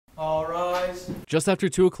All rise. Just after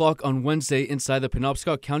 2 o'clock on Wednesday inside the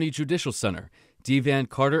Penobscot County Judicial Center, Devan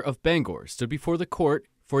Carter of Bangor stood before the court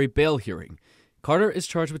for a bail hearing. Carter is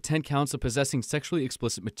charged with 10 counts of possessing sexually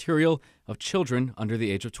explicit material of children under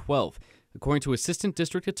the age of 12. According to Assistant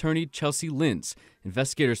District Attorney Chelsea Linz,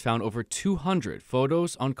 investigators found over 200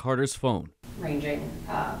 photos on Carter's phone. Ranging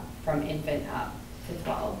from infant up to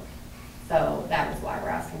 12. So that is why we're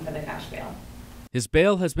asking for the cash bail. His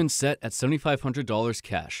bail has been set at $7,500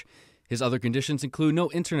 cash. His other conditions include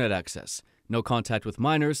no internet access, no contact with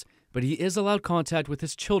minors, but he is allowed contact with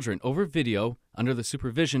his children over video under the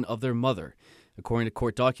supervision of their mother. According to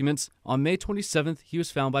court documents, on May 27th, he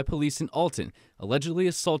was found by police in Alton, allegedly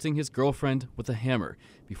assaulting his girlfriend with a hammer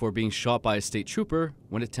before being shot by a state trooper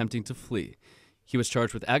when attempting to flee. He was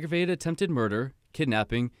charged with aggravated attempted murder,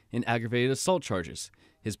 kidnapping, and aggravated assault charges.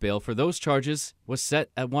 His bail for those charges was set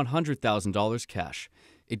at $100,000 cash.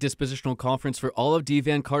 A dispositional conference for all of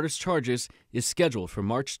Devan Carter's charges is scheduled for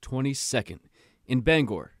March 22nd. In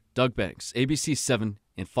Bangor, Doug Banks, ABC 7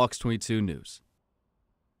 and Fox 22 News.